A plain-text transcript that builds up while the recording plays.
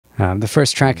The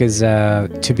first track is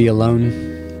To Be Alone.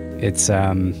 It's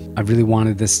I really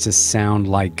wanted this to sound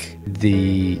like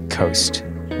the coast.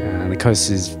 The coast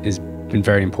is been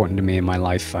very important to me in my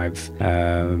life. I've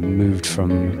moved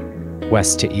from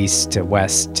west to east to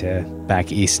west to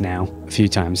back east now a few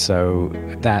times, so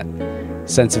that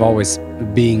sense of always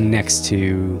being next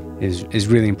to is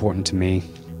really important to me.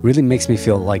 Really makes me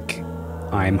feel like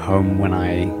I'm home when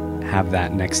I have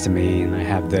that next to me, and I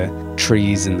have the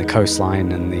trees and the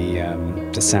coastline and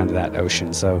the sound of that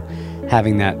ocean. So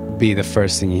having that be the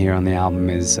first thing you hear on the album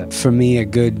is, for me, a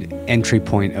good entry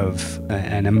point of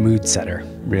and a mood setter,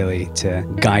 really, to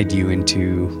guide you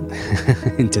into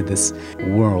into this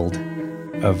world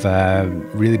of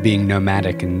really being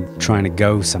nomadic and trying to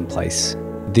go someplace.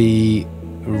 The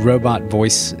robot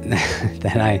voice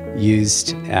that I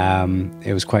used,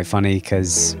 it was quite funny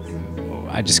because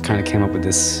I just kind of came up with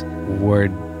this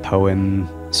word poem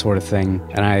sort of thing,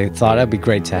 and I thought it'd be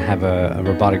great to have a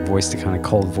robotic voice, to kind of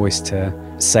cold voice to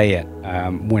say it.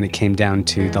 When it came down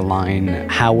to the line,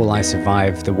 "How will I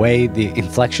survive?" the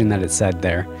inflection that it said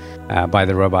there by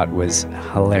the robot was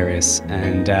hilarious,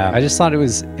 and I just thought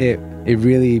it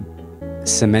really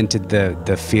cemented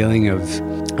the feeling of,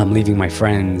 I'm leaving my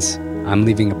friends, I'm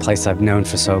leaving a place I've known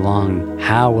for so long.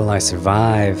 How will I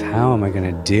survive? How am I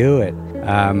going to do it?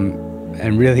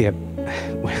 And really,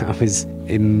 I was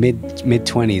in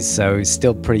mid-20s, so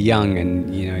still pretty young,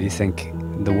 and you think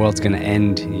the world's going to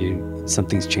end,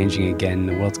 something's changing again,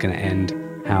 the world's going to end.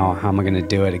 How am I going to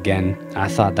do it again? I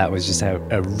thought that was just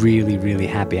a really, really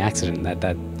happy accident,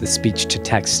 that the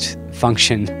speech-to-text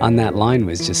function on that line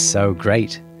was just so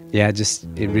great. Yeah,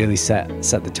 it really set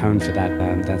the tone for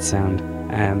that sound.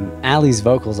 Ali's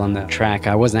vocals on the track,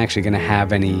 I wasn't actually going to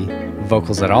have any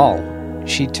vocals at all.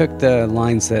 She took the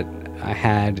lines that I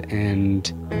had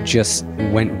and just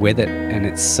went with it, and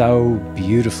it's so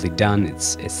beautifully done.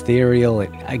 It's ethereal.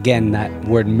 Again, that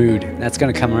word mood, that's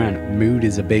going to come around. Mood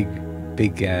is a big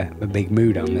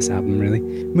mood on this album, really.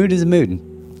 Mood is a mood.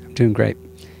 I'm doing great.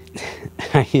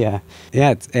 Yeah,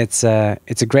 it's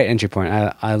a great entry point.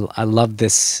 I love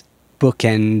this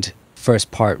bookend first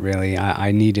part, really.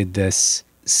 I needed this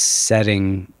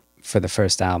setting for the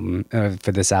first album,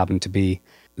 for this album, to be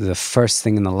the first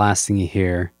thing and the last thing you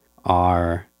hear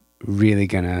are really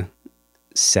gonna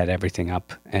set everything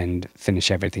up and finish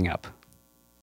everything up.